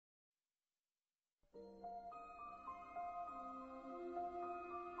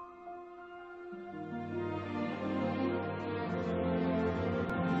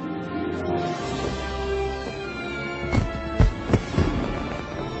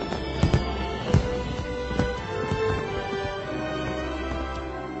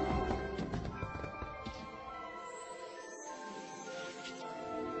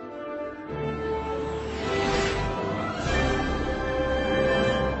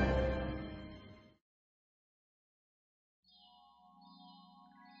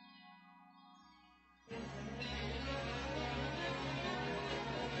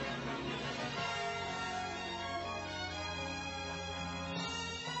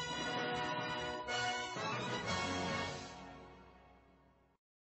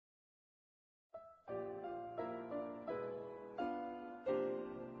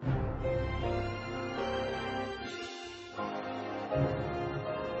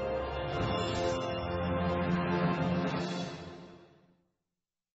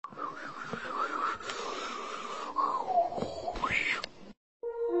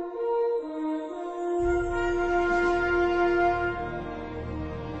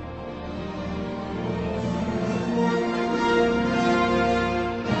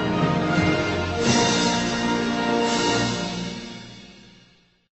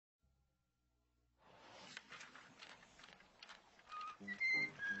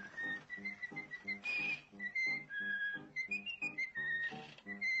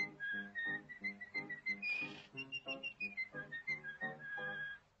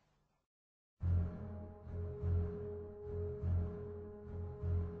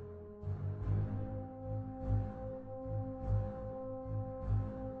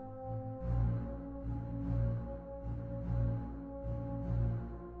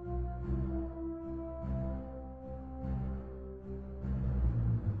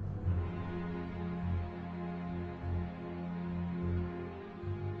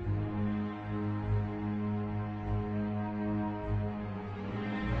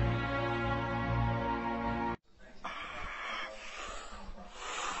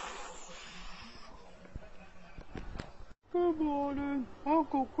Good morning,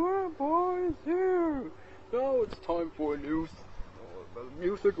 Uncle Grandpa is here. Now it's time for a new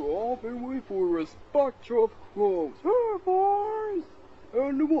music we've all been waiting for, a bunch of clothes. Hey boys!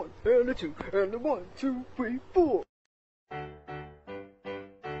 And the 1, and the 2, and the 1, 2, 3, 4.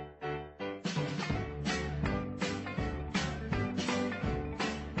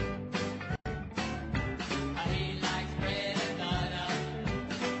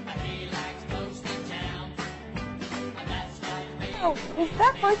 Oh, is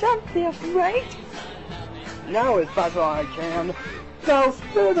that much unsafe, right? Now as fast as I can. Now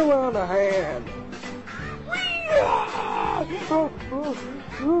spin around the hand.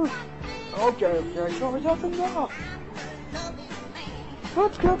 Okay, sure that's enough.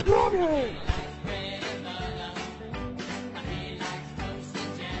 Let's get running.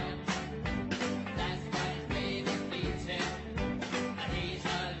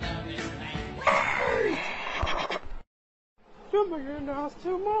 Somebody didn't ask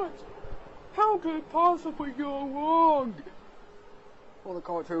too much. How could it possibly go wrong? All the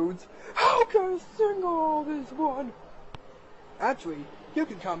cartoons. How can I sing all this one? Actually, you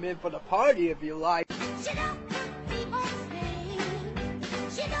can come in for the party if you like. She don't put me on stage.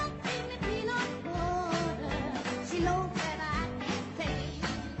 She don't bring me peanut butter. She knows that I can play.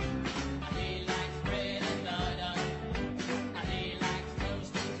 He likes bread and butter. He likes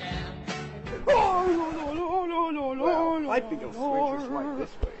toast and jam. Well, I think I'll switch this right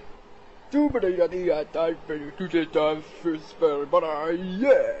this way. Doobity-da-dee-da-da, two-day-time first spelling, but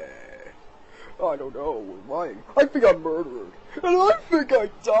yeah. I don't know, why? I think I'm murdered, and I think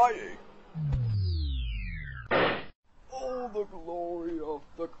I'm dying. All the glory of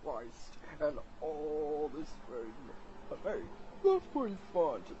the Christ, and all this fame. Hey, that's pretty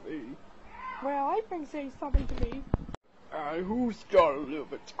fun to me. Well, I think say something to me. And who's got a little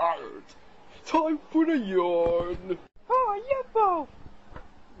bit tired? Time for the yarn. Oh, you both.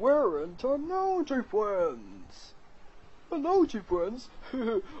 We're Technology Friends. Technology Friends?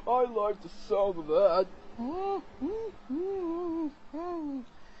 I like the sound of that.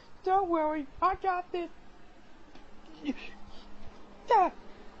 Don't worry, I got this.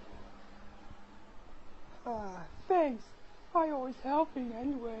 Thanks. I always helping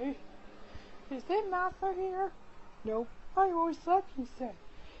anyway. Is it Master here? Nope. I always let you say.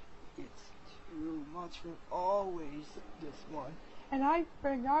 It's too much for always this one. And I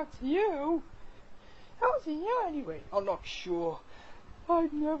bring out to you. How's it you anyway? I'm not sure.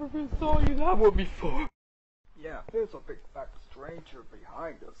 I've never been saw you that way before. Yeah, there's a big fat stranger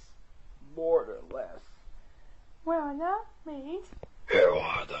behind us. More than less. Well, now, mate. You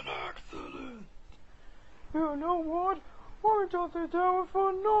had an accident. You know what? I just sit down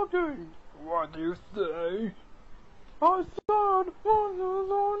for nothing. What do you say? I said I was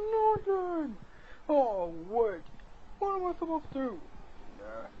on nothing. Oh, wait. What am I supposed to do?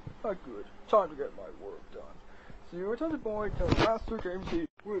 Nah, not good. Time to get my work done. So you attend the boy till Master James here.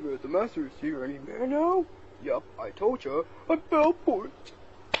 Wait a minute, the Master is here any minute now? Yup, I told you. I fell for it.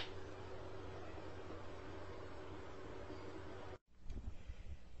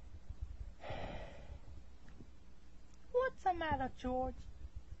 What's the matter, George?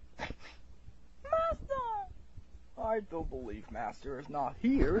 Master! I don't believe Master is not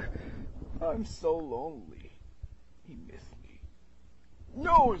here. I'm so lonely. He missed me.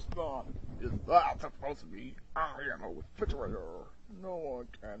 No, it's not. Is that supposed to be? I am a refrigerator. No one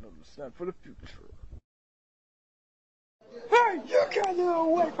can understand for the future. Hey, you can't get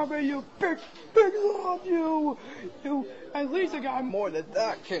away from me, you big lord, you! You, at least I got more than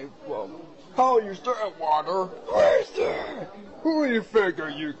that came from. How you stand, water? Where's there? Who do you figure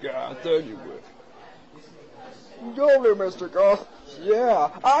you got, anyway? Go there, Mr. Gus. Yeah,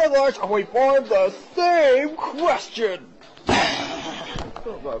 I'd like to reform the same question.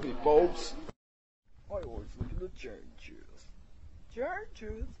 Don't love me, folks. I always look at the changes.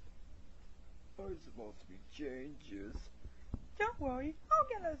 Changes? I'm supposed to be changes. Don't worry, I'll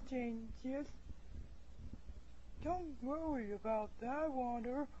get us changes. Don't worry about that,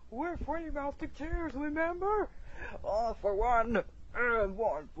 Wander. We're afraid about the chairs, remember? All for one, and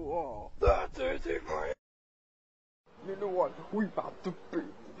one for all. That's easy for you. You know what? We about to be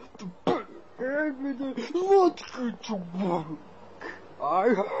everything. Let's get to work. I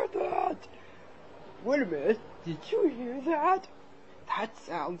heard that. Wait a minute. Did you hear that? That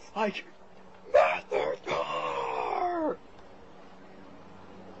sounds like Master Car.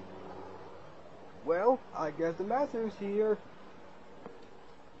 Well, I guess the Master's here.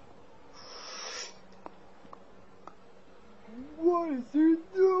 What is he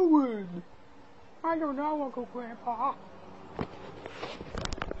doing? I don't know, Uncle Grandpa.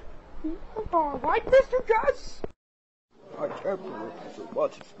 All right, Mr. Gus? I can't believe it's as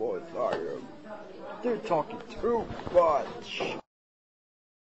much as small as I am. They're talking too much.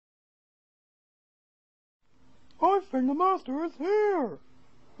 I think the master is here.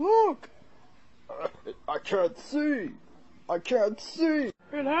 Look. I can't see. I can't see.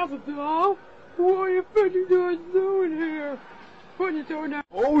 It has a doll. What do you think you guys doing here? What are you doing now?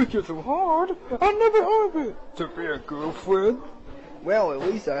 Always get so hard. I never heard of it. To be a girlfriend? Well, at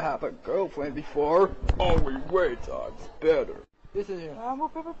least I have a girlfriend before. Only way times better. This is an animal,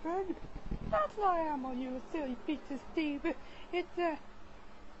 Peppa Pig. That's not an animal, you silly pizza Steve. It's a...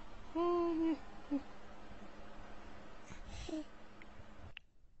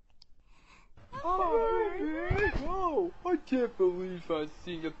 Oh, I can't believe I've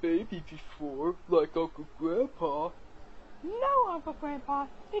seen a baby before, like Uncle Grandpa. No, Uncle Grandpa.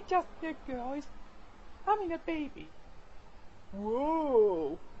 It's just big girls having a baby.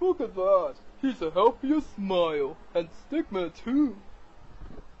 Whoa, look at that. He's a healthier smile, and stigma too.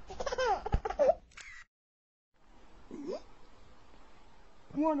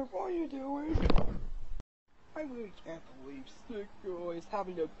 Wonder what you're doing? I really can't believe Stigma is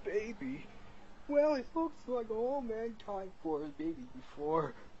having a baby. Well, it looks like all mankind for a baby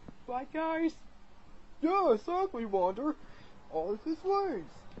before. Right, guys? Yeah, exactly, Wander. All is his ways.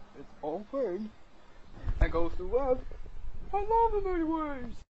 It's all way. And goes to web. I love the many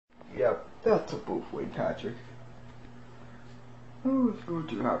ways. Yep, that's a both way, Patrick. Oh, it's good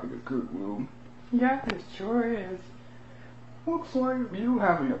to having a good room. Yeah, it sure is. Looks like you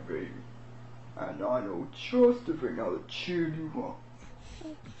having a baby. And I know just the thing how to cheer you up.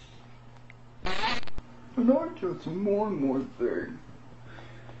 And I just more and more thing.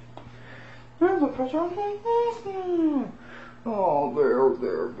 There's a fish on my Oh,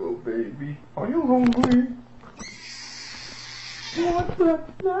 there, little baby. Are you hungry? What's that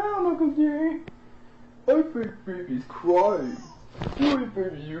sound, Uncle Jay? I think baby's crying. What do you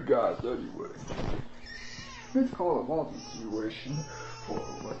think you guys anyway? It's called a multi-situation for a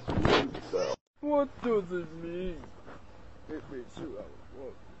Western cell. What does it mean? It means you have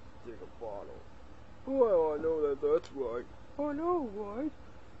to take a bottle. Well, I know that that's right. I know, right?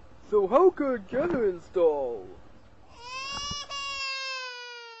 So how could I get it installed?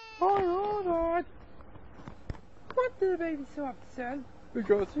 I know that. What did the baby so upset?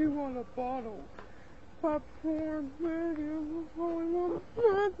 Because You want a bottle. But poor baby only want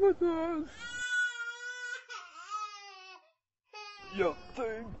to with us. you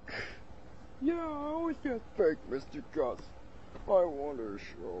think? Yeah, I always get Fake Mr. Gus. I wonder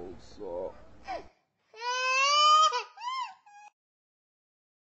shows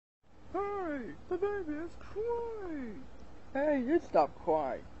Hey, the baby is crying. Hey, you stop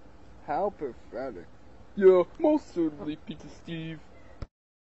crying. How pathetic. Yeah, most certainly, Peter Steve.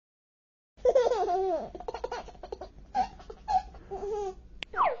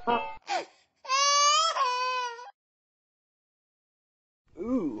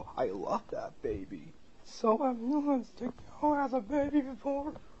 Ooh, I love that baby. So have you had Stigma as a baby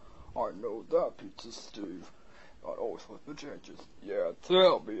before? I know that, Peter Steve. I always like the changes. Yeah,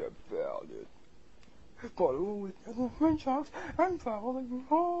 tell me about it. But always get the friendships and traveling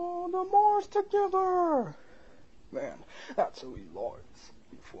all the Mars together. Man, that's who he likes.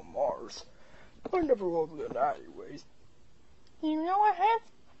 For Mars. I never loved it anyways. You know what, Hans?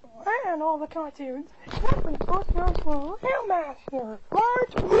 And all the cartoons. That's the first one for Hellmaster,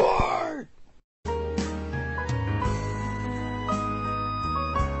 right? Right!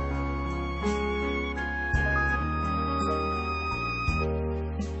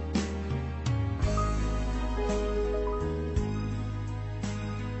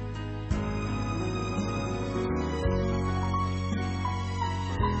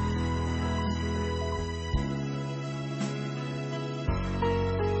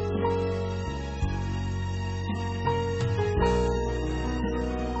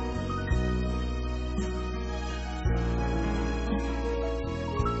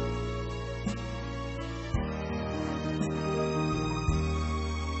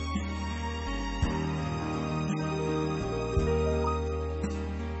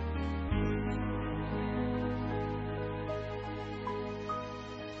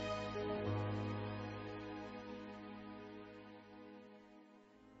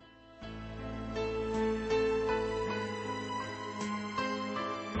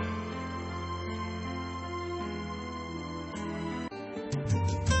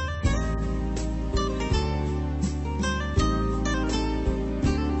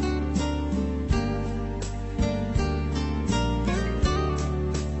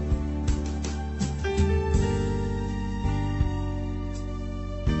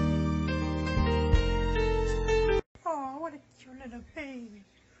 what a cute little baby.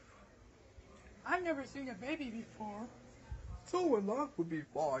 I've never seen a baby before. So a lot would be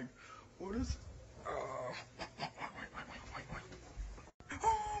fine. What is... Oh,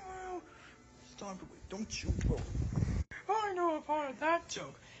 well, it's time to wait, don't you? I know a part of that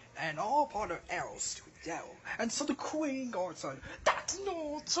joke, and all part of Errol's to Daryl, and so the Queen Guard son, that's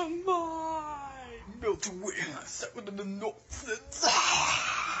not mine! Built to win, set within the North.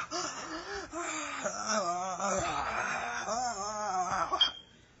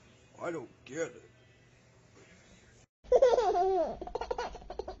 I don't get it.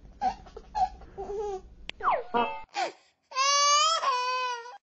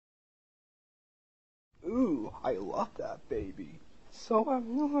 Ooh, I love that baby. So have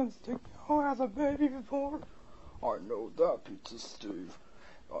you and Stigno as a baby before? I know that, Pizza Steve.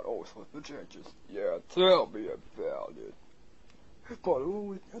 Not always with the changes. Yeah, tell me about it. But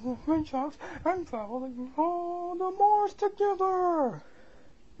always getting free shots and traveling all the Mars together.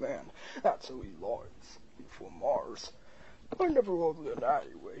 Man, that's who he likes. For Mars. I never loved it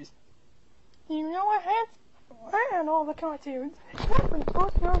anyways. You know what, Hans? And all the cartoons. That's the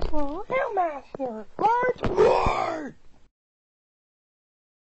first year for Hellmaster, right? Right!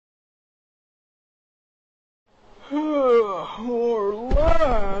 More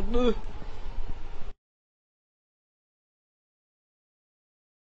land!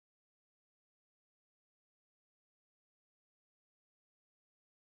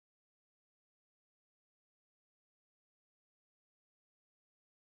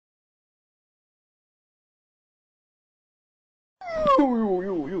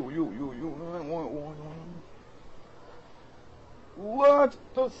 Let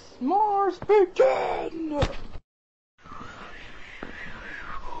the s'mores begin!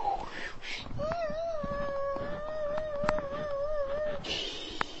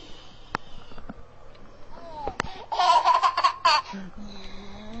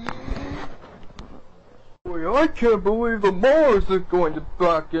 Wait, I can't believe the Mars is going to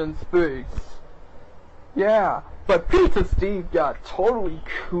back in space. Yeah, but Pizza Steve got totally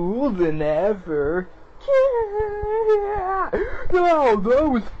cooler than ever. Yeah! No, that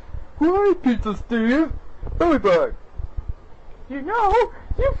was right, Pizza Steve. Belly bag. You know,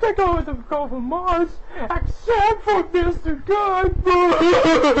 you think I was a girl from Mars, except for Mr. Good.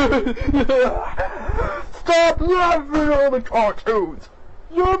 Stop laughing at all the cartoons.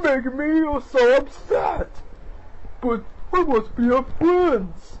 You're making me so upset. But we must be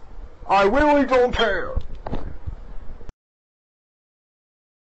friends. I really don't care.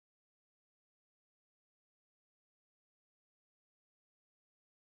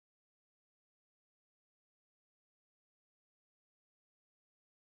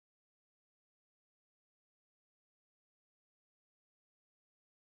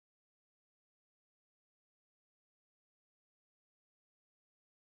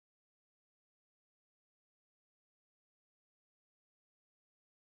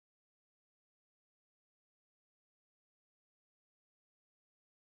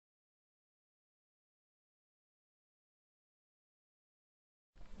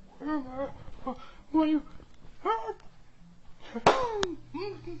 When you...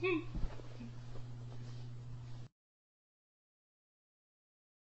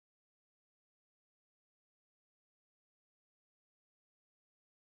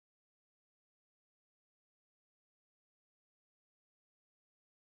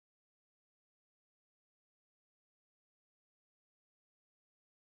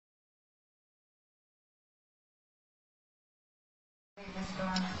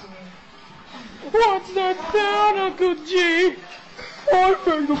 What's that sound, Uncle G? I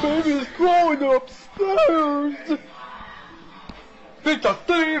think the baby is crawling upstairs. Mr.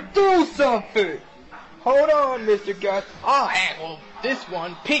 Steve, do something. Hold on, Mr. Gus. I'll handle this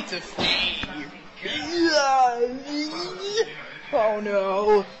one, Pizza Steve. Oh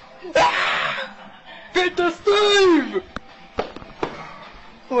no. Pizza Steve!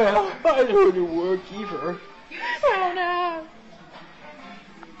 Well, I didn't work either. Oh no.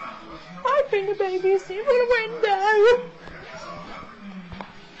 I think the baby's in the window.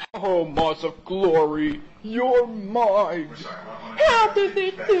 Oh, Moss of Glory, you're mine. How did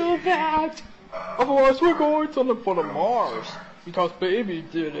they do that? Otherwise, we're going to look for the Mars, because baby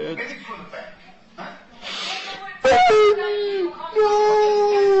did it. Baby!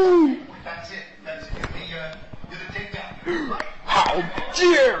 No! How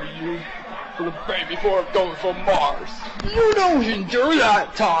dare you! For the baby before going for Mars. You don't endure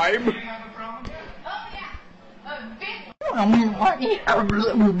that time.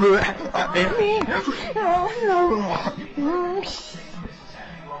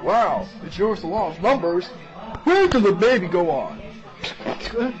 Wow, it shows a lot of numbers. Where did the baby go on?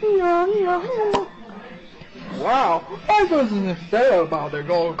 Wow, I wasn't say about the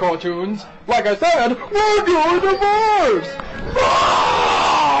gold cartoons. Like I said, we're going to Mars! Mars!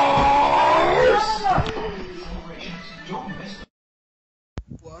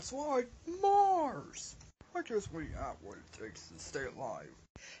 That's right, Mars! I guess we have what it takes to stay alive.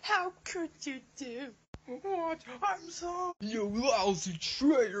 How could you do? What? I'm sorry. You lousy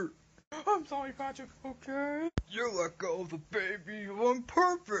traitor! I'm sorry, Patrick, okay? You let go of the baby on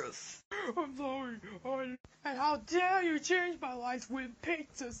purpose! I'm sorry. And how dare you change my life with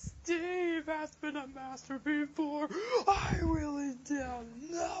pizza? Steve has been a master before. I really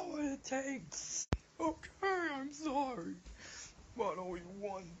don't know what it takes. Okay, I'm sorry. But only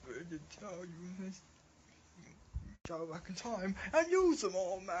one thing to tell you is go back in time and use them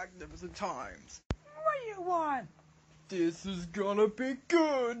all magnificent times. What do you want? This is gonna be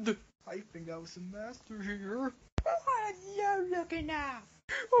good. I think I was a master here. What are you looking at?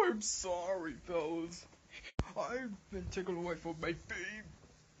 I'm sorry, fellas. I've been taken away from my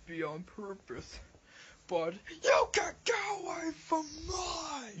baby on purpose. But you can go away from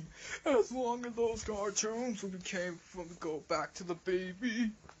mine! As long as those cartoons we came from go back to the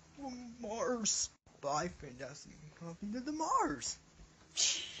baby from Mars. But I think that's nothing to the Mars.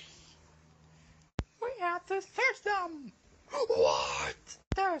 We have to search them. What?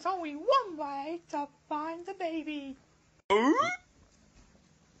 There's only one way to find the baby.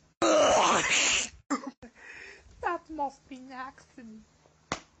 That must be an accident.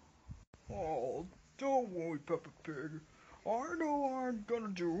 Oh, don't worry, Peppa Pig. I know what I'm gonna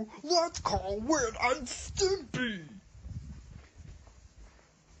do. Let's call Win and Stimpy!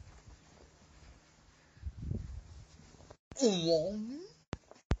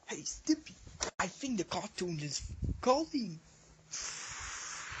 Hey, Stimpy, I think the cartoon is calling.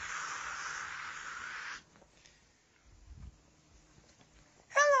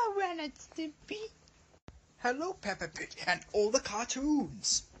 Hello, Ren and Stimpy. Hello, Peppa Pig, and all the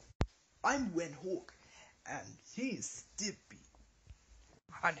cartoons. I'm Wen Hawk, and he's Stimpy.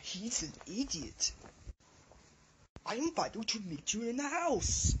 And he's an idiot. I invite you to meet you in the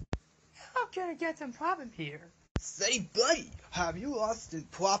house. How can I get some problem here? Say, buddy, have you lost a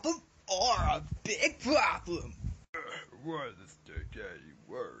problem or a big problem? Why is this day getting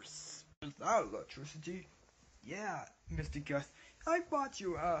worse? Is that electricity? Yeah, Mr. Gus, I bought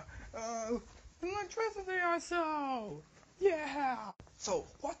you Electricity or so. Yeah. So,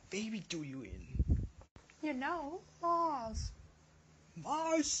 what baby do you in? You know, Mars.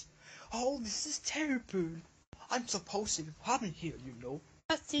 Mars? Oh, this is terrible. I'm supposed to be problem here, you know.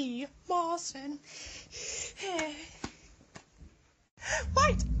 Let's see, Mars and...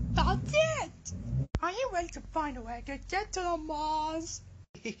 Wait, that's it! Are you ready to find a way to get to the Mars?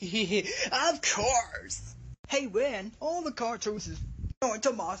 Of course! Hey, Wen, all the cartoons is going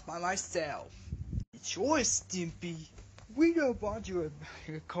to Mars by myself. It's yours, Stimpy. We don't want your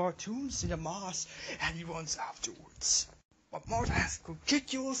cartoons in the Mars and once afterwards. But Mars has to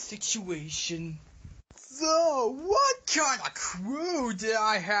get your situation. So, what kind of crew did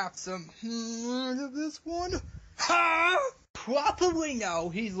I have some of this one? Huh? Probably no,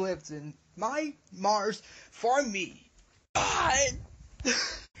 he lives in my Mars for me. But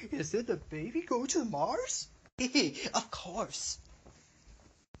is it the baby go to Mars? Of course.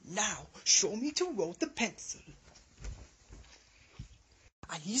 Now, show me to roll the pencil.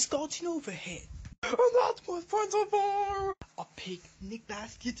 And he's got an overhead. And that's what friends are for! A picnic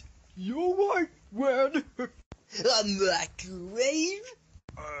basket. You're right, Wen. A microwave.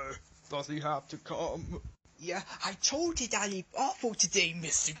 Does he have to come? Yeah, I told you that he's awful today,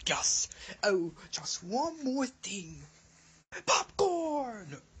 Mr. Gus. Oh, just one more thing.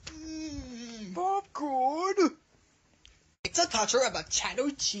 Popcorn! Popcorn! It's a toucher of a cheddar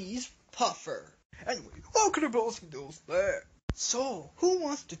cheese puffer. Anyway, welcome to Bill's Noodles there. So, who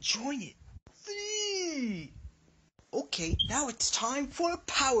wants to join it? See! Okay, now it's time for a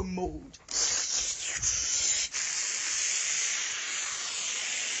power mode.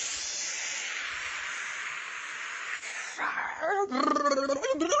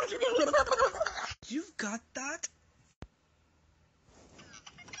 You've got that?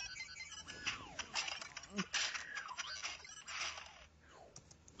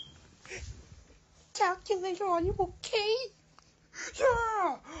 Calculator, are you okay?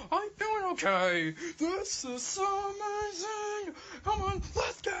 Yeah, I'm doing okay. This is so amazing. Come on,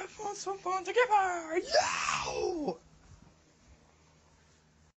 let's get some fun together. Yeah!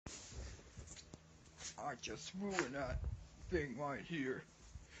 I just ruined that thing right here.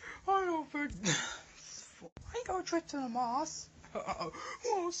 I don't think... I go trip to the Mars.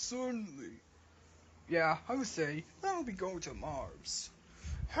 Well, certainly. Yeah, I would say I'll be going to Mars.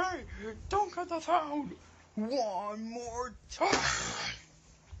 Hey, don't cut the sound. One more time.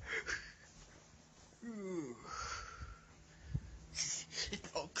 It's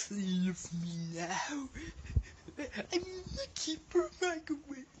all clear for me now. I'm the keeper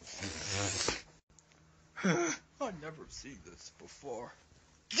microwave. I've never seen this before.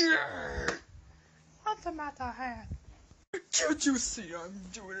 What's the matter, Han? Can't you see I'm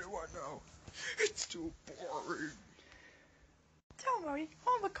doing it right now? It's too boring. Don't worry,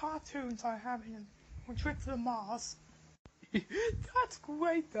 all the cartoons I have in a trip to Mars. That's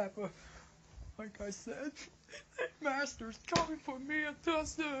great, Pepper. Like I said, the master's coming for me and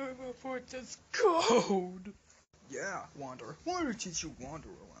does the for this code. Yeah, Wander. Why don't you teach you wander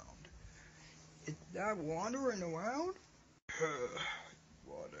around? Is that wandering around?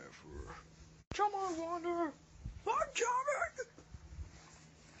 Whatever. Come on, Wander. I'm coming!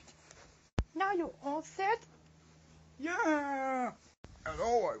 Now you're all set? Yeah! And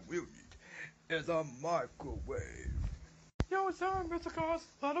all I will need is a microwave. Yo, sorry, Mr. Cos.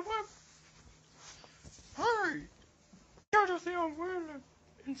 Let him whip. Hey! Can't you see I'm reading the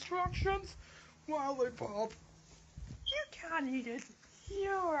instructions? Lollipop. You can't eat it.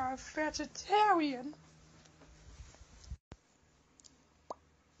 You're a vegetarian.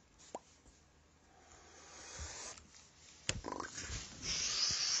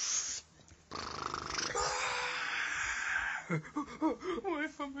 Wait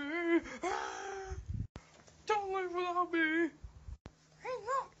for me. Don't leave without me. Hey,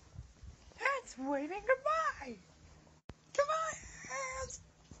 look. It's waving goodbye. Goodbye, hands.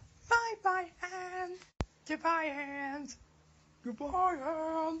 Bye-bye, hands. Goodbye, hands. Goodbye,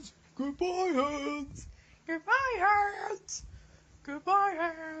 hands. Goodbye, hands. Goodbye, hands. Goodbye,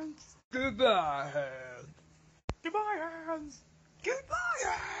 hands. Goodbye, hands. Goodbye, hands. Goodbye,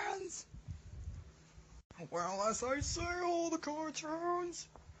 hands. Well, as I say, all the cartoons,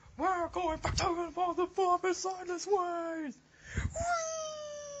 We're going back to the farm side this way.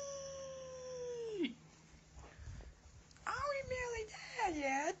 Whee! Are we nearly there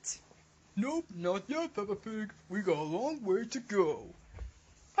yet? Nope, not yet, Peppa Pig. We got a long way to go.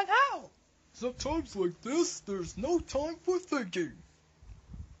 But how? Sometimes like this, there's no time for thinking.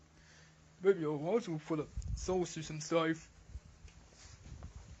 Maybe I'll also for the solar system stuff.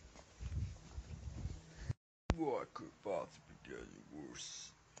 What could possibly get any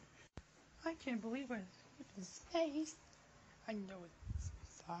worse? I can't believe it. It's in space. I know it's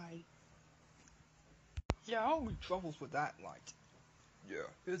inside. Yeah, only troubles with that light. Yeah,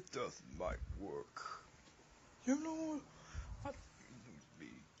 it doesn't might work. You know what?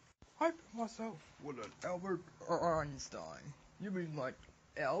 I put myself with an Albert Einstein. You mean like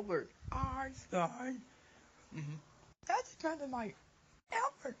Albert Einstein? Mm-hmm. That's kind of my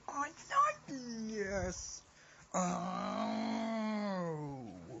Albert Einstein. Yes. Oh.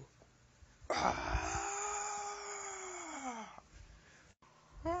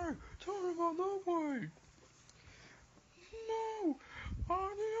 Hey, turn about that way. No,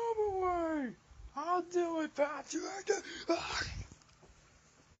 on the other way. I'll do it, Patrick.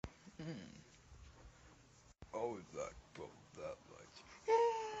 Oh, that bubble, that light.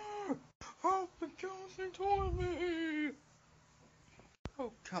 Help the galaxy toward me.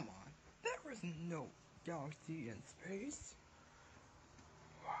 Oh, come on. There is no galaxy in space.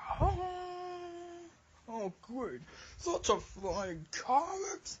 Oh, great. Such a flying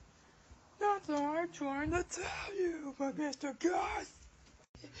comet. That's what I'm trying to tell you, my Mr. Gus.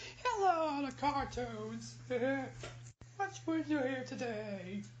 Hello, the cartoons. What's brings you here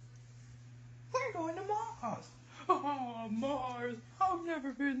today? We're going to Mars. Oh, Mars. I've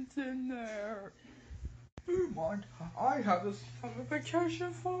never been in there. Never mind. I have this. I'm a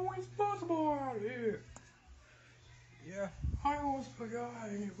vacation for responsible out here. Yeah, I almost forgot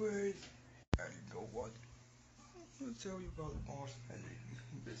anyways. and you know what? I'll tell you about Mars and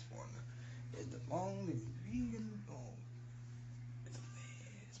this one. It's the only vegan bone. It's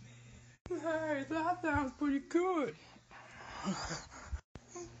a man. Hey, that sounds pretty good.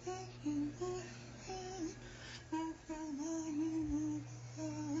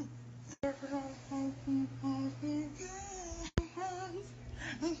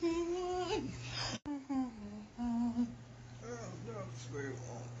 That's very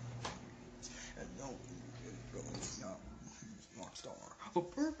long. And no, it's not star. A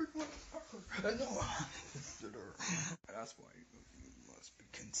perfect one ever. And no, consider. That's why you must be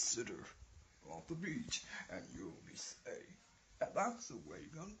considered off the beach, and you'll be safe. And that's the way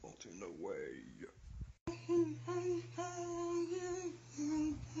you're gonna go in the way.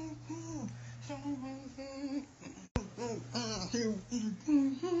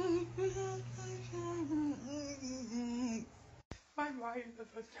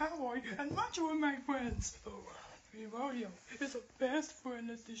 a cowboy and macho with my friends. The rodeo is the best friend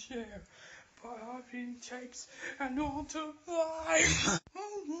to share. But having takes and all to fly.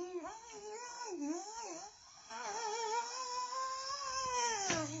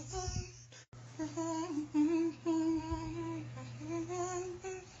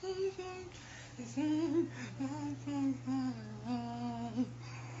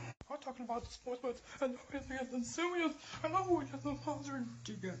 I'm talking about the sports, but I know it's getting serious. I know it's getting closer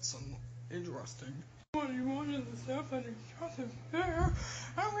to get some interesting. What do you want in the stuff that is just there?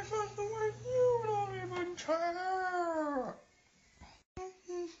 And we supposed the way you don't even care.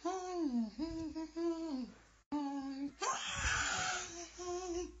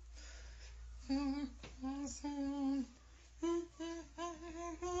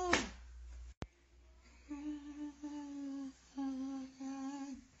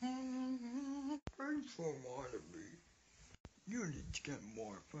 Thanks for reminding me. You need to get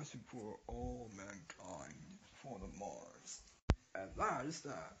more fussy for all mankind for the Mars. And that is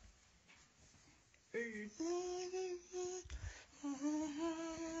that.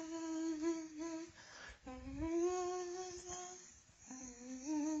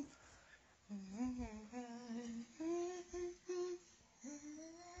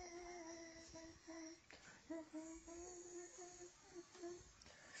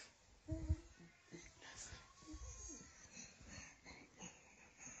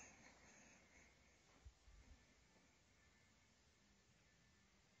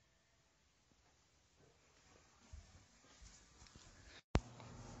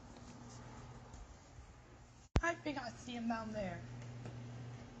 I think I see him down there.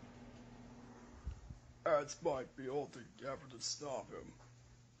 Ants might be all together to stop him.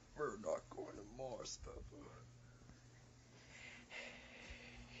 We're not going to Mars, Peppa.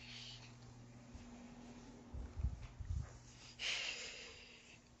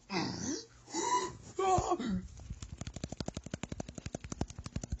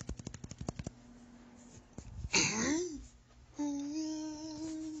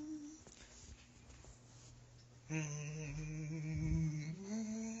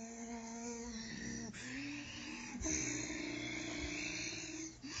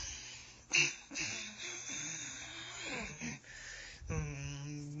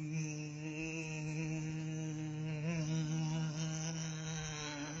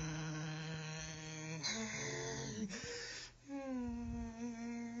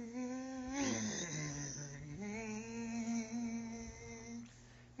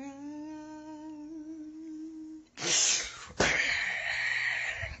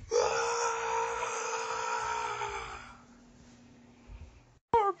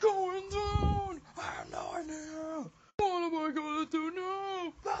 We're going down! I have no idea! What am I gonna do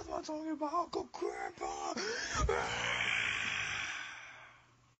now? That's what I'm talking about, Uncle Grandpa!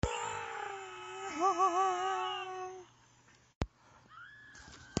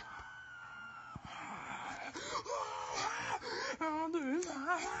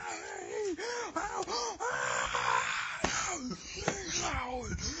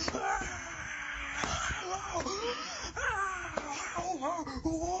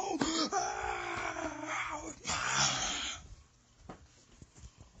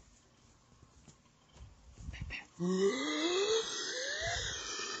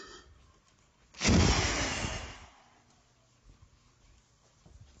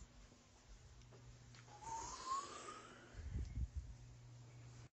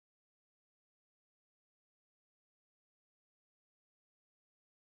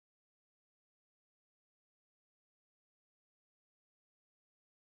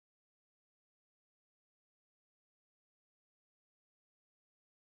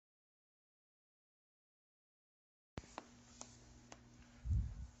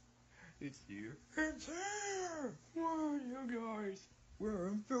 It's here. It's here! Where are you guys? We're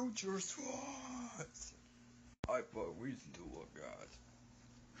in future SWAT. I've a reason to look at.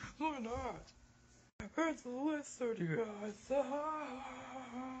 Look at that! It's a lizard, you guys!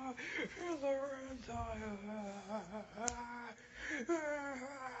 Here's a reptile!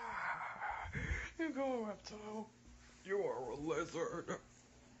 You go, reptile! You are a lizard.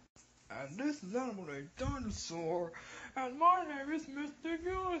 And this is animal named Dinosaur. And my name is Mr.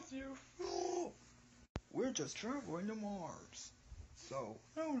 Goose, you fool! We're just traveling to Mars. So,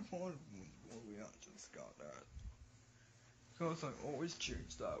 how was fun when we just got that? Because I always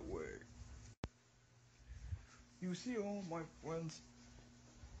change that way. You see all my friends,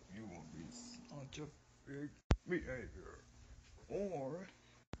 you will be such a big behavior. Or,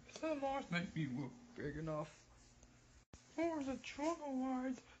 The Mars make me look big enough. or the trouble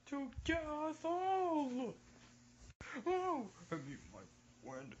lies to get us all! Oh! I mean, my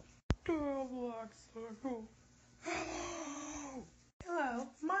wind. Dale Black Circle. Hello! Hello,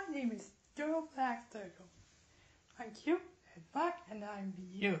 my name is Dale Black Circle. I'm cute and black and I'm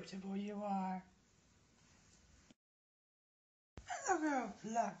beautiful, you are. Hello,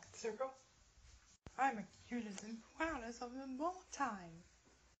 Black Circle. I'm the cutest and proudest of them all time.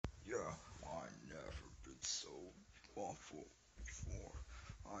 Yeah, I never been so awful before.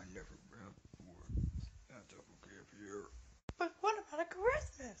 I never have before. That's okay here. But what about a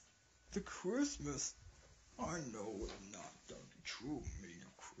Christmas? The Christmas? I know it's not the true meaning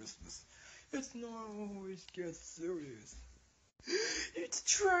of Christmas. It's not always get serious. It's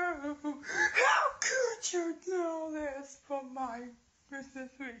true. How could you know this from my Christmas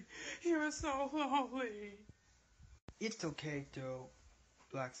tree? You're so lonely. It's okay though,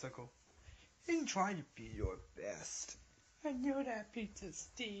 Black Circle. And try to be your best. I knew that pizza,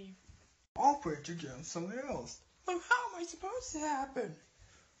 Steve. I'll pray to get something else. But how am I supposed to happen?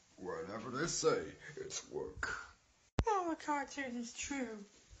 Whatever they say, it's work. Well, the cartoon is true.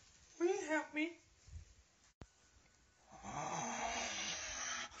 Will you help me?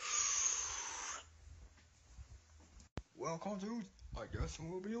 Well, cartoons, I guess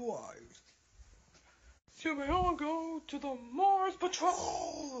we'll be wise. Should we all go to the Mars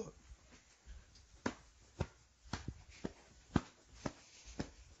Patrol?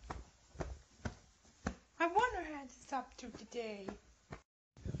 I wonder how it's up to today.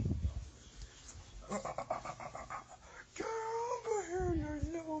 Get over here,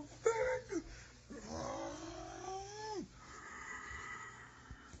 you little thing!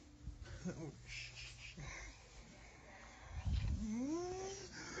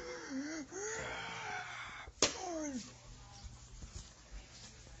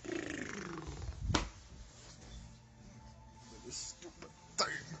 This stupid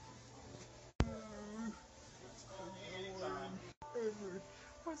thing.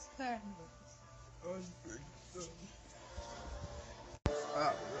 What's that?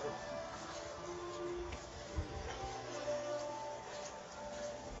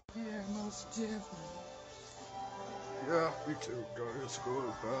 Yeah, most definitely. Yeah, me too. Gotta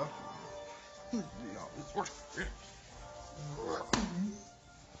school, pal. Yeah, it's worth it.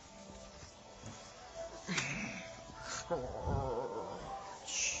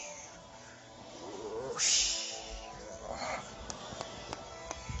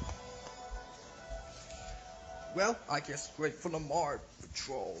 Well, I guess wait for the Mars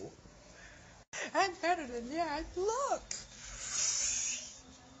Patrol. And better than that, look!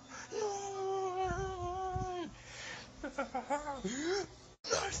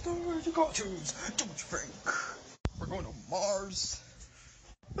 Nice to cartoons, don't you think? We're going to Mars.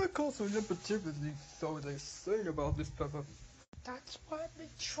 That calls for negativity, so they say about this pepper. That's what I've been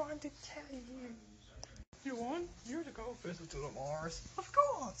trying to tell you. You want? You're to go. Visit to the Mars. Of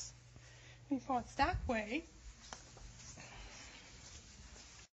course. Before it's that way.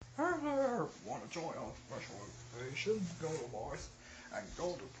 Hello. Want to join our special invitation? Go to Mars and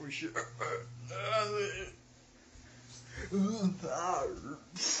go to appreciate.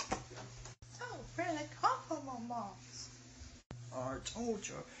 So, really come on Mars. I told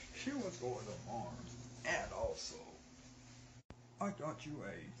you she was going to Mars, and also I got you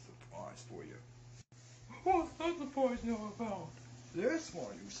a surprise for you. What's that surprise know about? This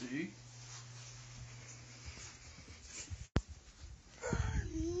one, you see.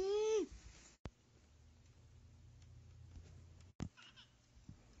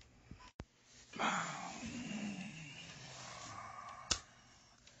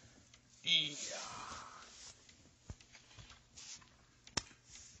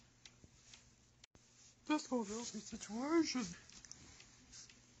 This gonna help the situation.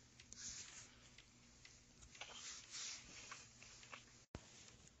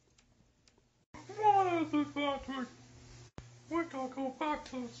 What is it, Patrick? We gotta go back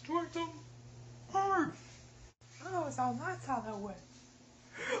to the straighten Earth. Oh, so that's how that went.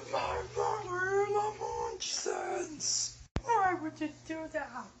 My father in the nonsense. Why would you do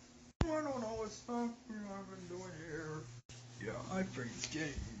that? I don't know what stuff I've been doing here. Yeah, I think it's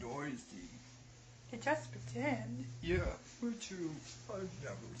getting noisy. You just pretend. Yeah, me too. I've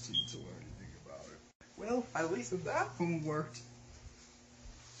never seen so anything about it. Well, at least the bathroom worked.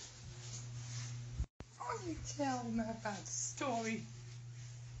 Why don't you tell me about the story?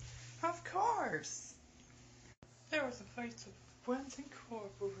 Of course. There was a place of Friends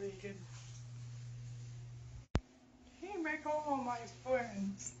Incorporated. He make all my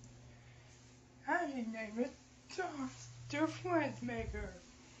friends. I name it Dr. Friend Maker.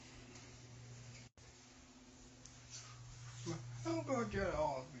 I'm gonna get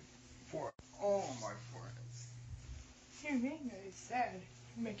all of it for all my friends. You mean they said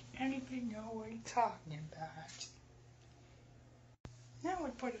he'd make anything know what he's talking about. Now we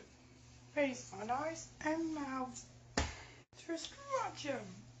put a face on eyes and mouth to scratch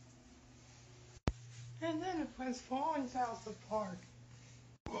him. And then it was falling out apart.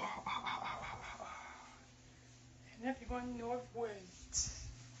 And everyone north went.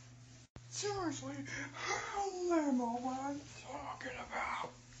 Seriously, how lame am I talking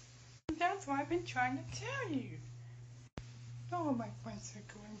about? That's what I've been trying to tell you. All of my friends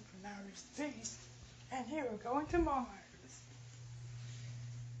are going from outer space, and here we're going to Mars.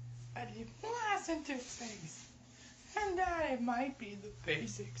 A deep blast into space, and that it might be the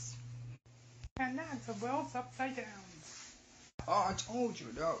basics. And that's the world's upside down. I told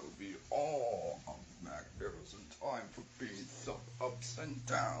you that would be all a magnificent time for being some ups and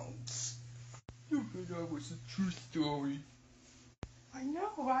downs. You knew that was a true story. I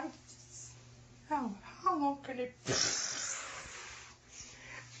know, right? How long could it be?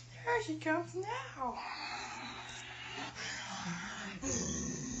 There she comes now.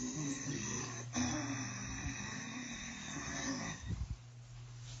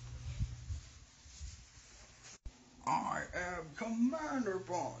 I am Commander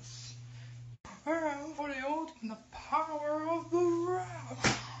Boss. And for the old and the power of the rap.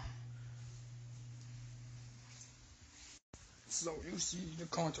 So you see the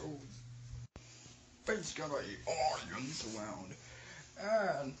contours. Face got aliens around.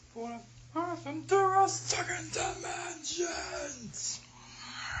 And For the person to a second dimensions.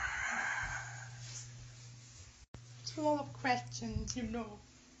 It's a lot of questions, you know.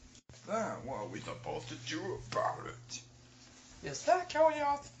 then what are we supposed to do about it? Is that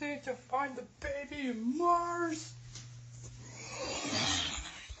curiosity to find the baby in Mars?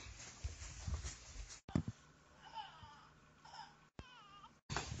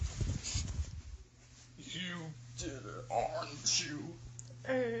 You did it, aren't you?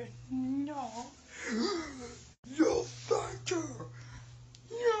 No. You thank her!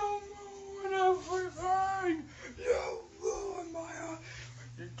 You ruined everything! You ruined my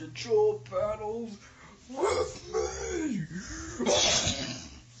control battles with me!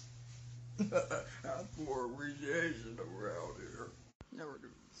 That's more radiation around here. Never do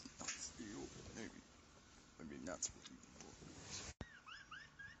not steal, maybe. I mean, that's what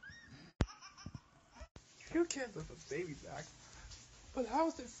You can't put the baby back. But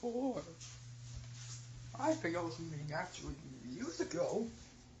how's it for? I think I was meeting actually years ago.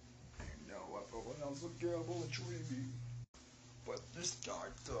 I know everyone else will gamble and treat me. But this guy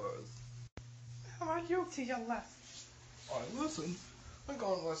does. How are you to your left? I listen. I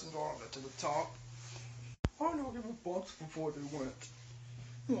got a lesson on it to the top. I don't give a bucks before they went.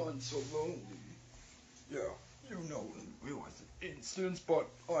 I'm so lonely. Yeah, you know, didn't realize the instance, but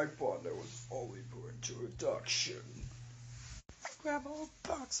I thought there was only for introduction. Grab all the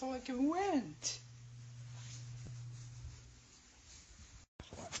bucks so I can win.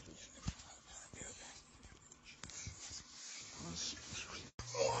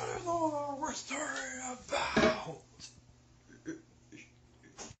 What is all that we're story about?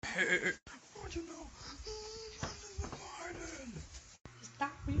 What you know? Biden. Is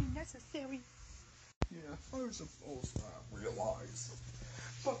that really necessary? Yeah, I was supposed to realize.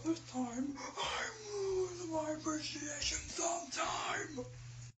 But this time, I'm losing my appreciation sometime.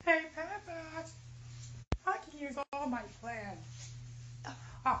 Hey, Papa! I can use all my plans.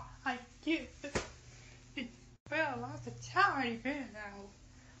 I get it. Well, lots of time in now.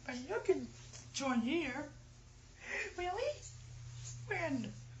 But you can join here. Really?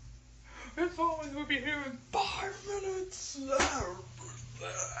 When? It's always will be here in 5 minutes.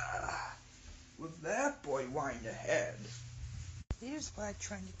 With that boy wind ahead. Here's what I'm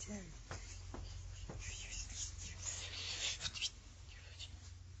trying to tell you.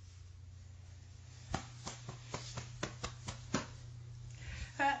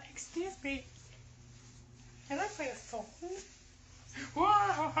 Excuse me. Can I play a song?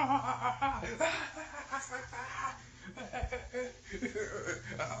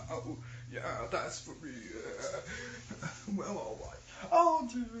 Oh, yeah, that's for me. Well, alright. I'll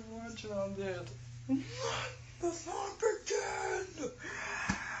do what you did. Let the song begin!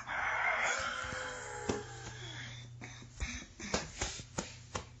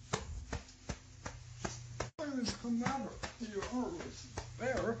 Please, Commander, you're always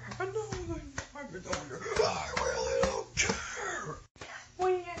there. I know that I've been on here. I really don't care! We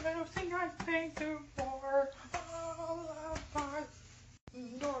ain't gonna sing I think too far.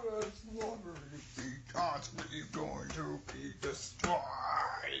 Not as long as because we're going to be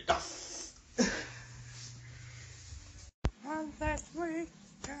destroyed. Unless we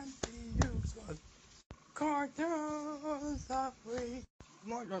can be useless. cartoons of we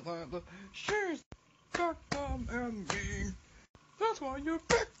like Atlanta. She's got them and mean. That's why you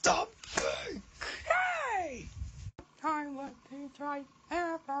picked up me. Hey! Silent teacher I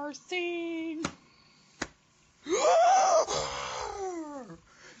ever seen.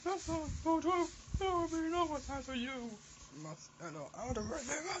 That's not so true. There will be no one after you. Must enter out of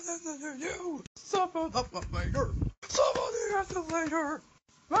you. Someone up later. Somebody has to later.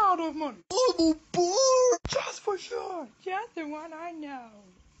 Out of money. I'm bored. Just for sure. Just the one I know.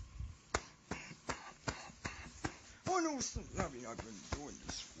 I know something I've been doing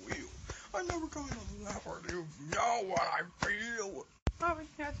this wheel. I never got a laugh or do know what I feel. I was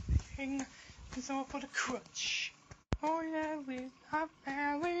just thinking it's all for the crutch. Oh yeah, at least I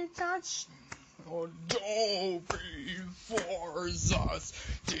barely touched. Oh, don't be force us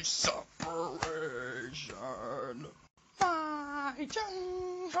to separation. My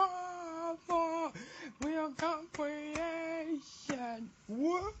Jehovah will come creation.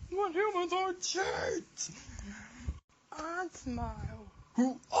 What? When humans are cheats. I smile.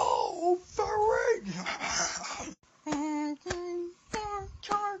 Who offering?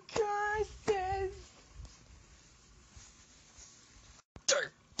 Carcasses. They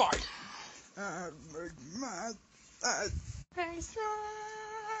fight and make mad. They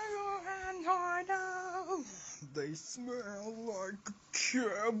struggle and harder. They smell like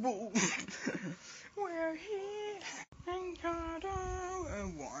cable. We're here and cuddle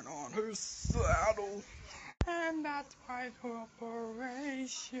and one on her saddle. And that's why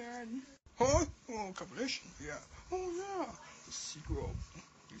cooperation. Huh? Oh, combination? Yeah. Oh, yeah. The secret.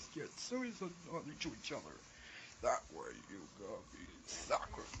 You get serious to each other. That way you gotta be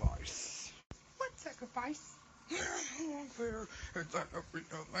sacrifice. What sacrifice? There. It's like a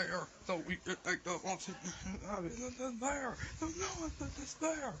layer. So we can take the oxygen out of the there. The knowledge that is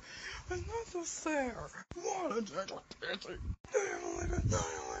there. And not just there. What a gentle pity. Don't leave it.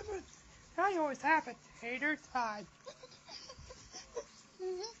 Don't leave it. I always have a tater tot.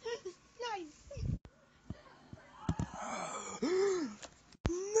 Nice.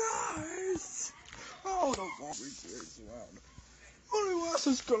 Nice. Oh, don't want me to around. Only less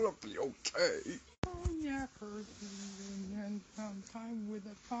is gonna be okay. Oh, never even sometime with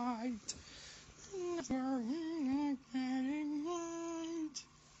a fight. Never not getting right.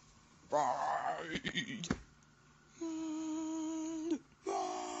 Right.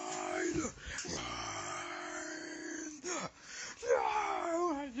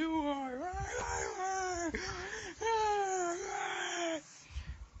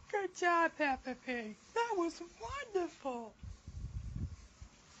 Good job, Peppa Pig. That was wonderful.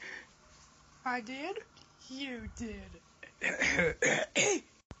 I did? You did. I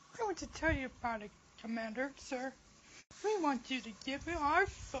want to tell you about it, Commander, sir. We want you to give me our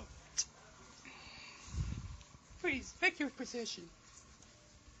vote. Please, pick your position.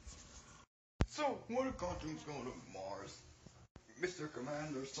 So, what are cartoons going to Mars? Mr.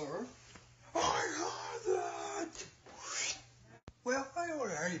 Commander, sir? I heard that! Well, I don't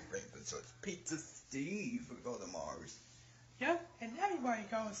order anything besides Pizza Steve to go to Mars. Yep, and everybody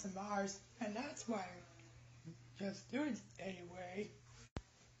goes to Mars, and that's why we're just doing it anyway.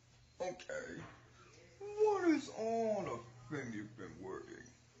 Okay. What is all the thing you've been working?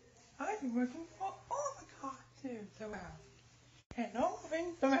 I've been working for all the cartoons around. And all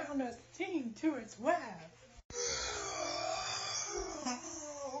things around us team to its web.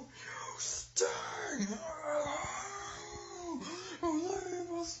 Oh, you sting!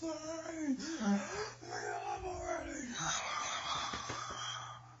 Leave us already! Leave already!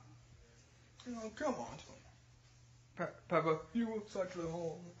 Oh, come on. Peppa, you will such a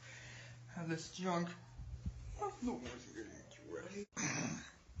home. Have this junk. I'm the one getting you ready.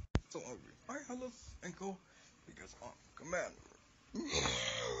 So I have a ankle because I'm commander.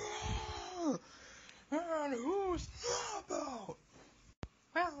 And who's about?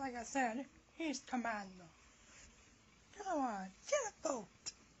 Well, like I said, he's commander. Come on, get a vote.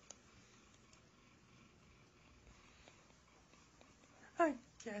 I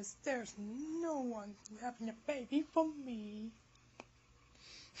guess there's no one having a baby for me.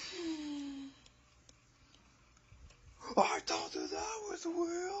 I thought that was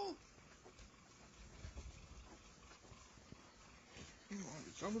Will.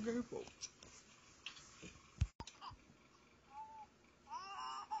 I'm gonna vote.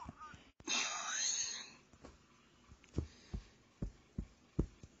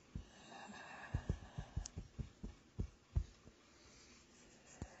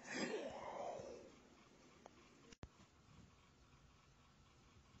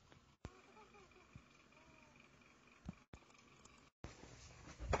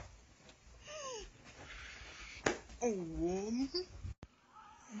 Oh,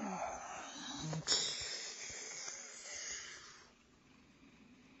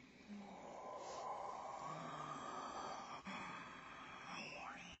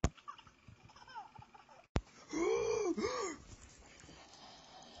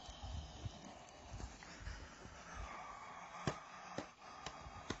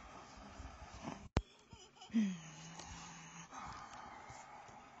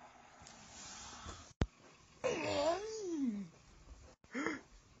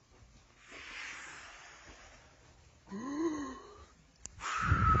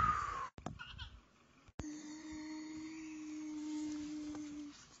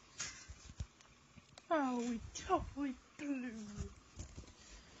 Oh, we totally blew.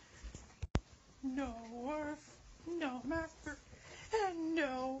 No Earth, no Master, and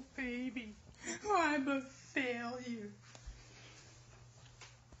no baby. I'm a failure.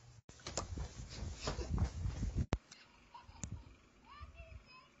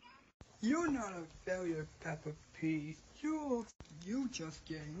 you're not a failure, Peppa Pig. You just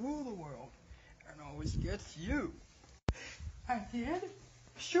can't rule the world, and always gets you. I did?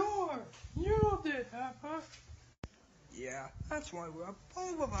 Sure, you did, Peppa. Yeah, that's why we're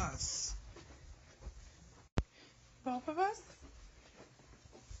both of us. Both of us?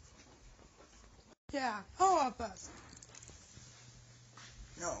 Yeah, all of us.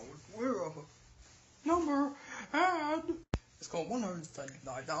 No, we're of a Number and It's called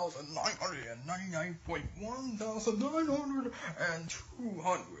 179,999.1,900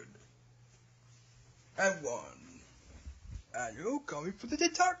 and 1. And you're coming for the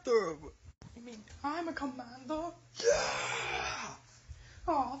detective. you mean I'm a commander? Yeah!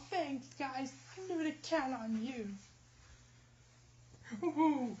 Oh, thanks, guys. I knew to count on you.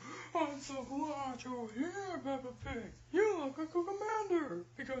 Oh, I'm so glad you're here, Peppa Pig. You look like a commander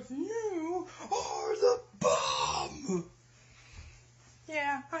because you Are the bomb!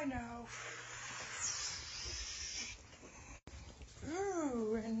 Yeah, I know.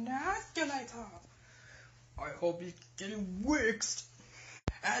 Ooh, an escalator. I hope you get it wixed.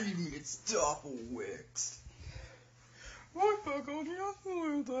 And you mean it's double wixed. Right back on the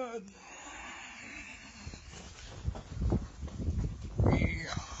escalator then.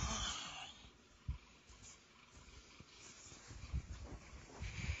 Yeah.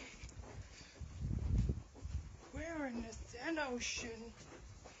 We're in the Zen Ocean.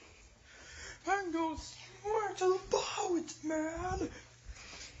 I'm going straight to the boat, man.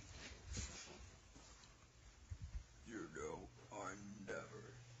 You know, I'm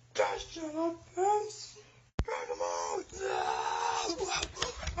never. Just shut up, Vince. Get him out!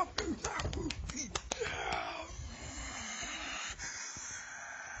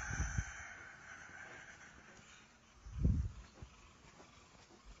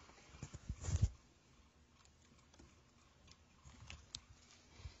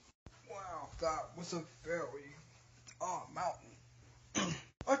 Wow, that was a very mountain.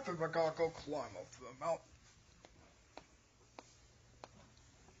 I think I gotta go climb up the mountain.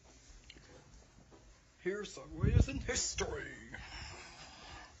 Here's some ways in history.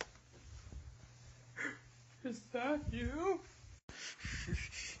 Is that you?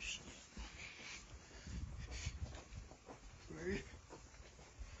 Wait.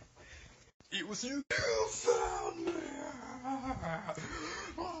 It was you. You found me.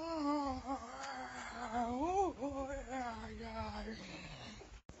 Oh, yeah, guys.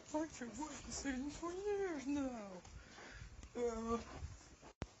 I've been waiting for years now.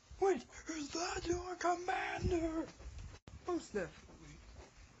 Wait, is that your commander? Most definitely.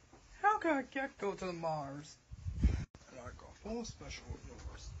 How can I get Go to the Mars. And I got full special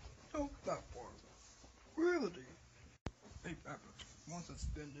orders. Don't go that far. Really? Hey, Peppa, once it's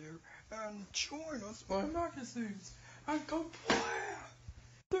been there, and join us by magazines, and go play.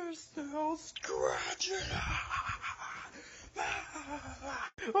 They're still scratching.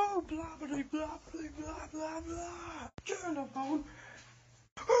 Oh, blah, blah, blah, blah, blah, blah, blah. Get in the boat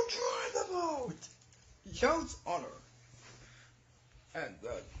and join the boat. Shouts honor. And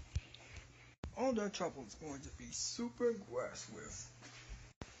then, all that trouble is going to be super grass with.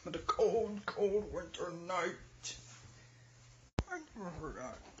 But the cold, cold winter night. I never heard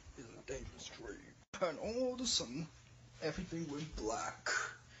that is a dangerous dream. And all of a sudden, everything went black.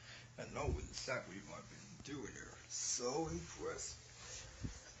 And know exactly what I've been doing here. So impressive.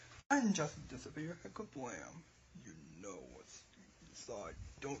 And just disappear like a blam. You know what's inside,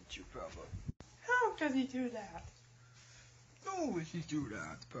 don't you, Peppa? How does he do that? No, if you do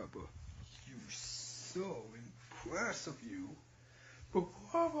that, Peppa. You so impressive, you. But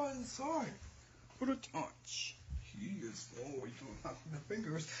what about inside? For a touch. He is always doing the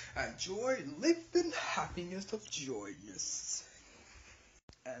fingers and joy, living happiness of joyness.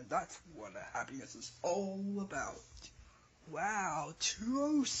 And that's what happiness is all about. Wow,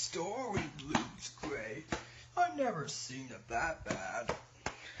 true story, Blues Gray. I've never seen it that bad.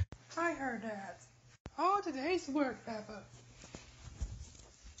 I heard that. Oh, today's work, Peppa.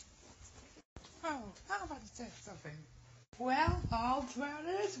 Oh, how about to say something? Well, I'll drown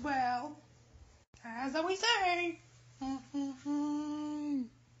it as well. As we say.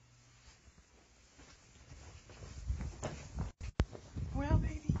 Well,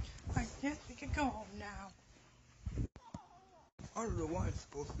 baby, I guess we can go home now. I don't know why it's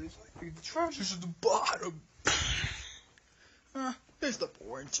supposed to be like the trash is at the bottom. It's the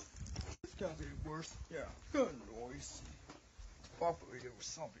point. It's gotta be worse. Yeah, good noise. Probably there was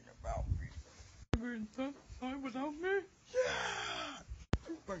something about me. You mean that time without me? Yeah!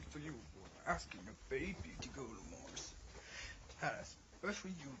 Thanks to you for asking a baby to go to Mars. That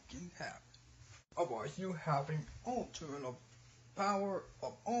especially you can have. Otherwise you having alternate power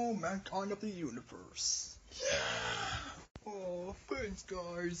of all mankind of the universe. Yeah! Oh, thanks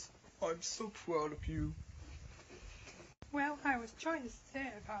guys. I'm so proud of you. Well, I was trying to say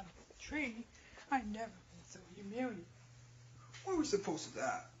about the tree. I've never been so humiliated. What are we supposed to do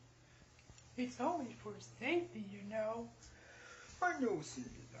that? It's only for safety, you know. I know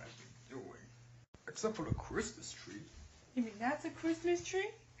something that I've been doing. Except for the Christmas tree. You mean that's a Christmas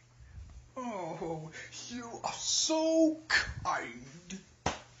tree? Oh, you are so kind.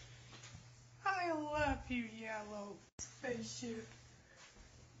 I love you, yellow spaceship.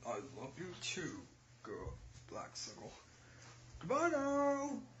 I love you too, girl, Black Circle. Goodbye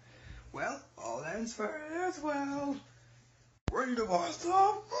now. Well, all ends fair as well. Ready to watch the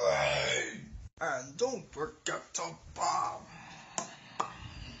rain. And don't forget to bomb.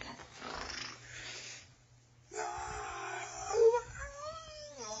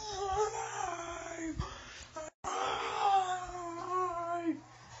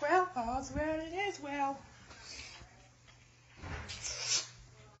 Well, all's well it is well.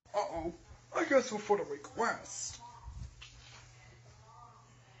 Uh-oh, I guess we're for the request.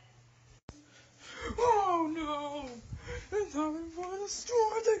 Oh no! It's time for to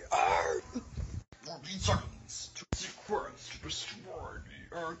destroy the Earth! 40 seconds to sequence to destroy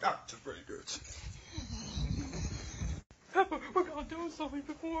the Earth activated. Peppa, we're gonna do something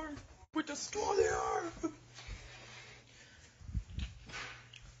before we destroy the Earth!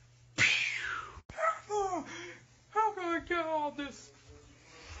 Peppa! How can I get all this?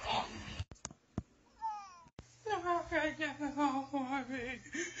 No, how can I get this all for me?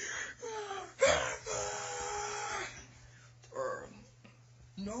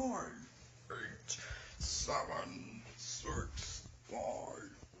 10, 9, 8, 7, 6, 5,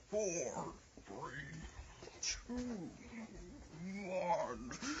 4, 3, 2,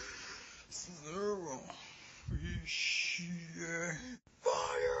 1, 0.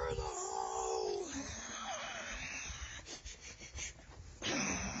 Fire in the hole!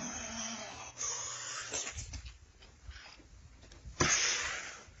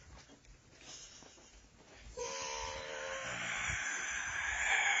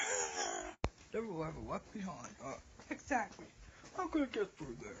 Never will ever left behind, Exactly. How could I get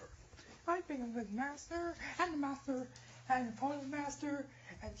through there? I think of the master, and the master, and the opponent master,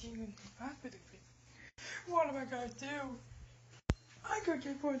 and even the master defeat. What am I gonna do? I could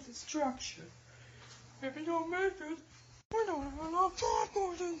get for destruction. If you don't make it, we don't have enough time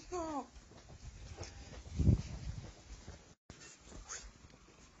for this now.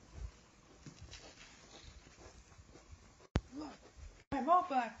 Look, I'm all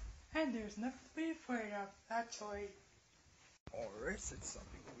black, and there's nothing to be afraid of, actually. Or is it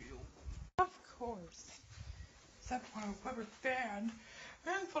something real? Of course. Except for a rubber band,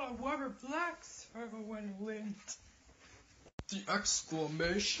 and for a rubber black circle when linked. The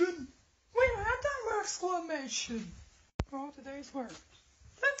exclamation? We don't have that exclamation. For all today's work,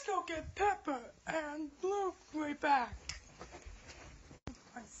 let's go get Peppa and Blue way back.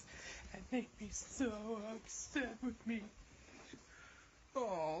 And make me so upset with me.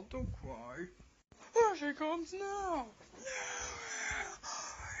 Oh, don't cry. Here she comes now.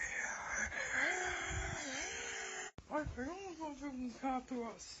 I think something's after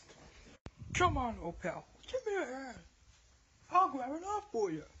us. Come on, old pal. Give me a hand. I'll grab it off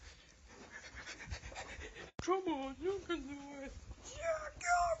for you. Come on, you can do it. Yeah,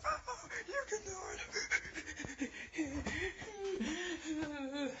 go, Papa. You can do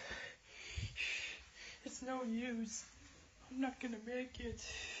it. It's no use. I'm not gonna make it.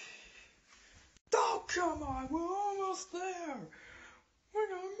 Oh, come on. We're almost there. We're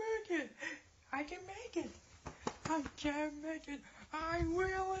gonna make it. I can make it. I can't make it. I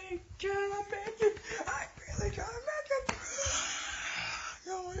really can't make it. I really can't make it.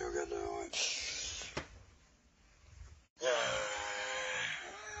 No, you can do it.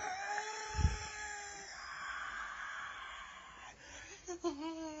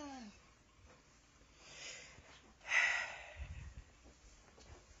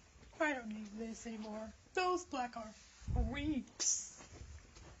 I don't need this anymore. Those black are freaks.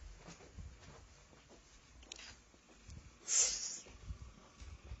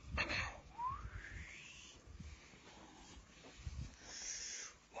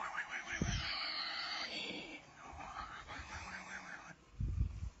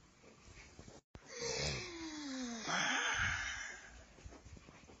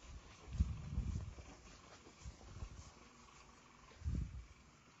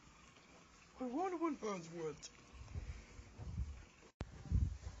 I wonder what Burns would.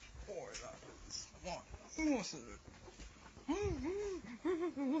 Boy, that is one. Who wants it?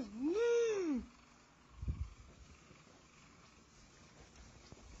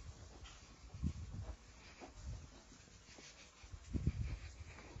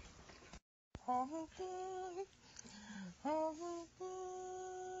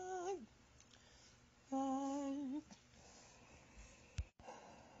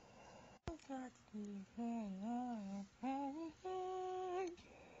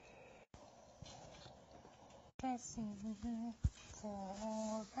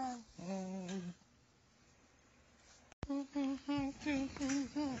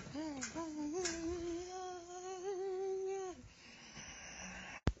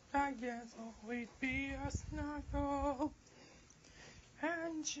 I guess I'll always be a snuggle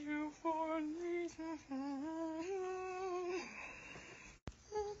and you for a reason.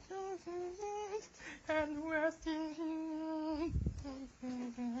 And resting.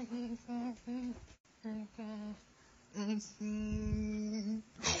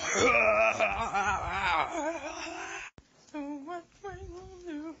 So what will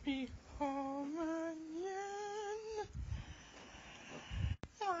you be home again?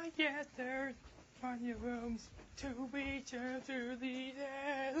 I get there, find your rooms to reach her to the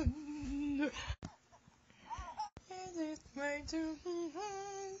end. Is it way to be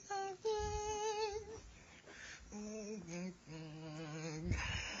home again?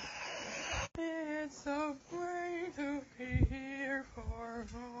 It's a way to be here for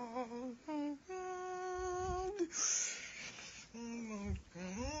all.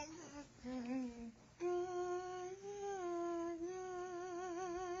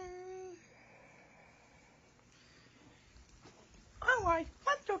 Alright,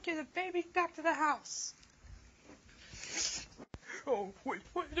 let's go get the baby back to the house. Oh, wait,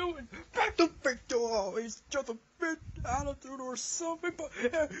 what are you doing? Back to Victor! He's just a bit attitude or something, but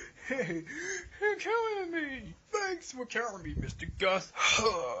hey, you're carrying me! Thanks for carrying me, Mr. Gus.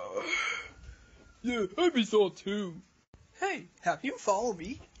 Yeah, I'd be so too. Hey, have you followed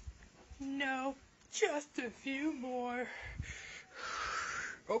me? No, just a few more.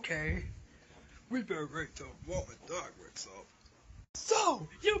 Okay. We better wait till Mom and Dad wakes up. So,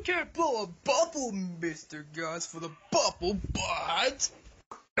 you can't blow a bubble, Mr. Gus, for the bubble butt!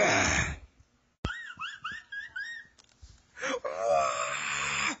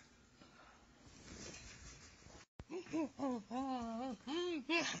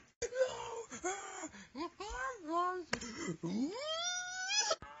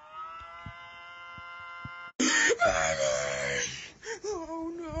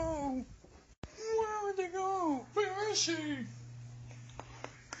 Oh no! Where would they go? Where is she?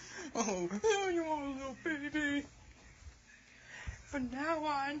 Oh, There you are, little baby. From now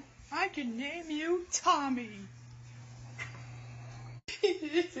on, I can name you Tommy.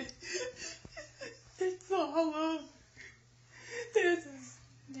 It's all over. This is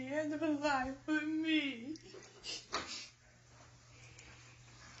the end of a life for me.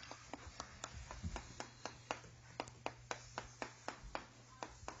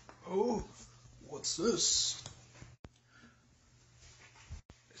 oh, what's this?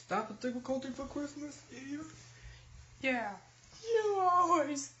 Is that the difficulty for Christmas Eve? Yeah, you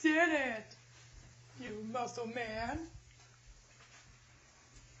always did it, you muscle man.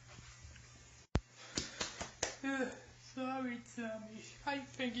 Ugh, sorry, Tommy. I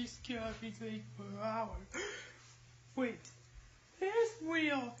think he's gonna be late for hours. Wait, here's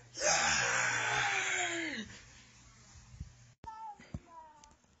Wheel.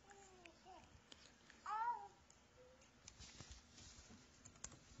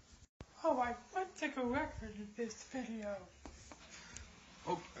 Alright, let's take a record of this video.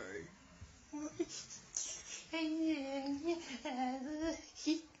 Okay.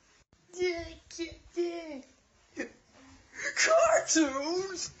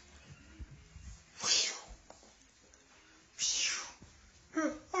 Cartoons?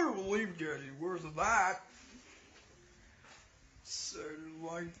 I don't believe Daddy words of that. Sounded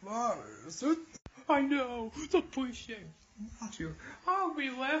like fathers. I know, the cliche. Not you. I'll be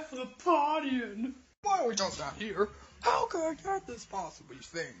left for the partying. Why are we just out here? How could I get this possibly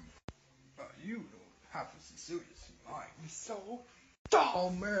thing? You don't have to be serious in mind. So? Oh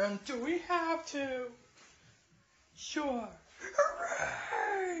man, do we have to? Sure.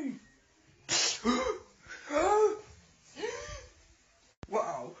 Hooray!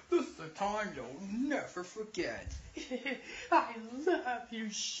 Wow, this is a time you'll never forget. I love you,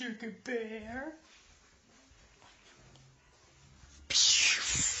 Sugar Bear.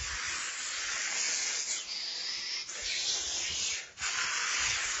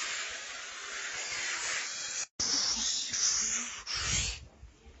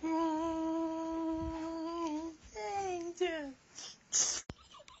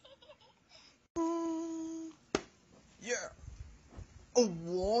 Yeah. A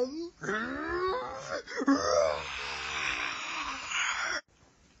one.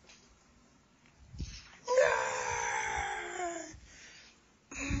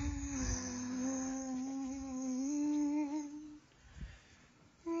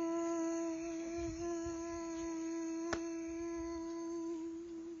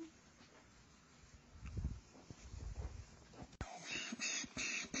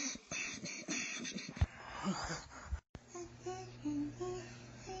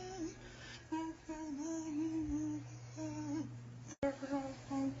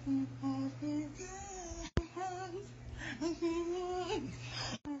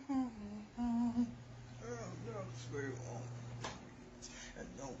 That's very long. And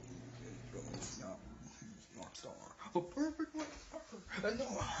no, it's not star. A perfect white star. And no,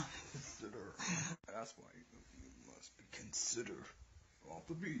 consider. That's why you must be considered off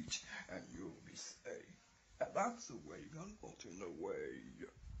the beach, and you'll be safe. And that's the way you're gonna go in the way.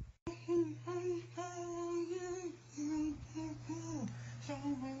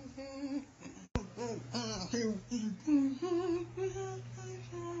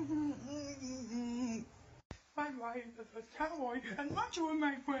 I'm riding as a cowboy and marching with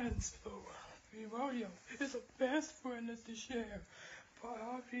my friends. The rodeo is the best friend to share. But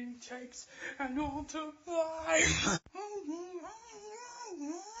it takes an all to fly.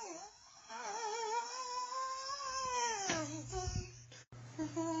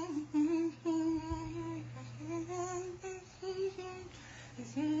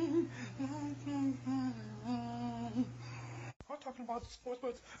 I'm talking about the sports,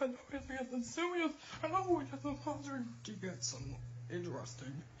 but I know it's getting serious. I know it's just a concert to get some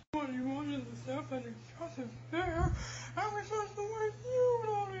interesting. What you want is the stuff that is just there, and we're supposed to wait. You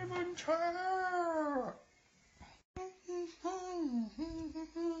don't even care.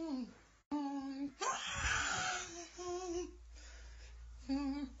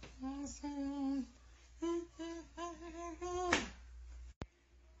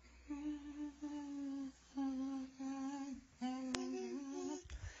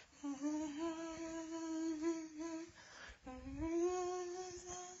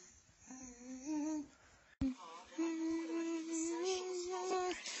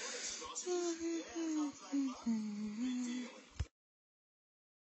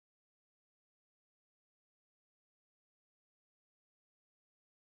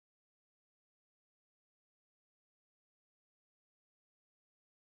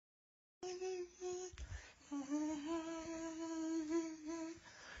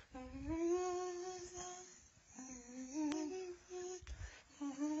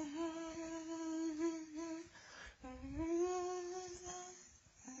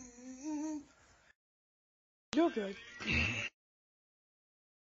 You're good.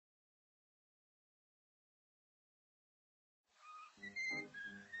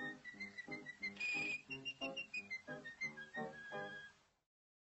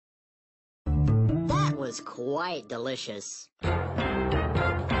 That was quite delicious.